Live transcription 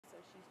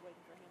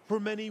For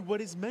many,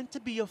 what is meant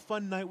to be a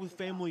fun night with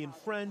family and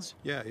friends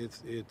Yeah,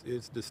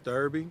 it's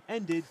disturbing.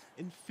 ended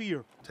in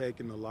fear.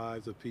 Taking the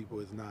lives of people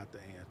is not the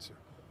answer.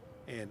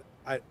 And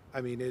I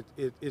mean,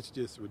 it's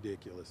just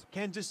ridiculous.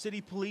 Kansas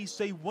City police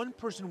say one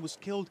person was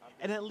killed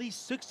and at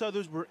least 6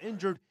 others were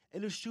injured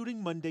in a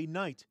shooting Monday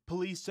night.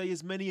 Police say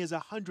as many as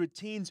 100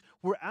 teens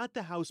were at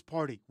the house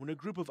party when a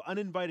group of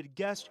uninvited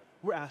guests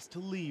were asked to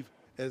leave.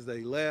 As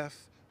they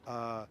left,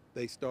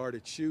 they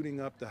started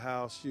shooting up the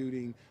house,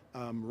 shooting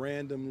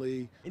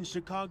randomly. In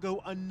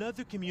Chicago,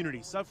 another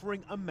community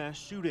suffering a mass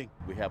shooting.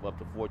 We have up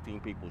to 14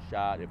 people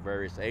shot at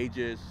various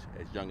ages,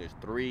 as young as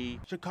 3.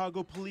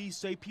 Chicago police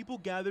say people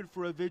gathered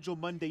for a vigil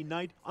Monday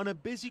night on a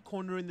busy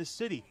corner in the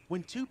city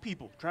when 2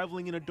 people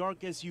traveling in a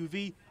dark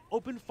SUV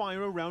opened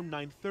fire around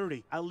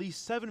 9:30. At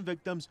least 7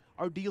 victims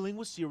are dealing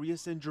with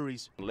serious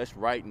injuries. Let's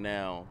right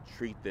now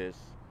treat this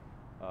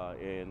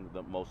in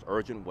the most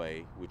urgent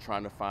way. We're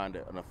trying to find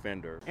an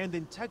offender. And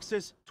in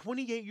Texas,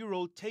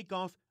 28-year-old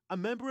Takeoff, a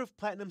member of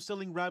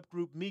platinum-selling rap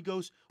group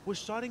Migos, was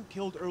shot and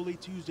killed early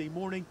Tuesday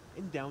morning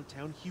in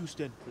downtown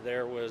Houston.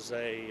 There was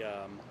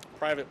a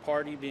private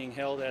party being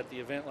held at the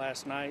event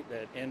last night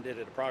that ended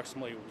at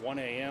approximately 1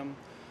 a.m.,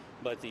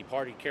 but the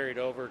party carried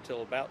over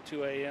till about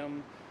 2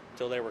 a.m.,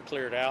 till they were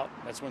cleared out.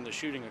 That's when the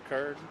shooting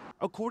occurred.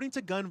 According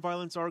to Gun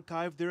Violence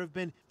Archive, there have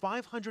been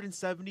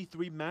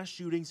 573 mass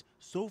shootings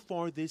so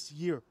far this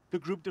year. The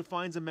group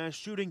defines a mass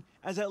shooting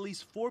as at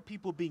least 4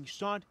 people being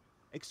shot,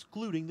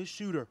 excluding the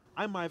shooter.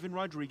 I'm Ivan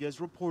Rodriguez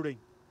reporting.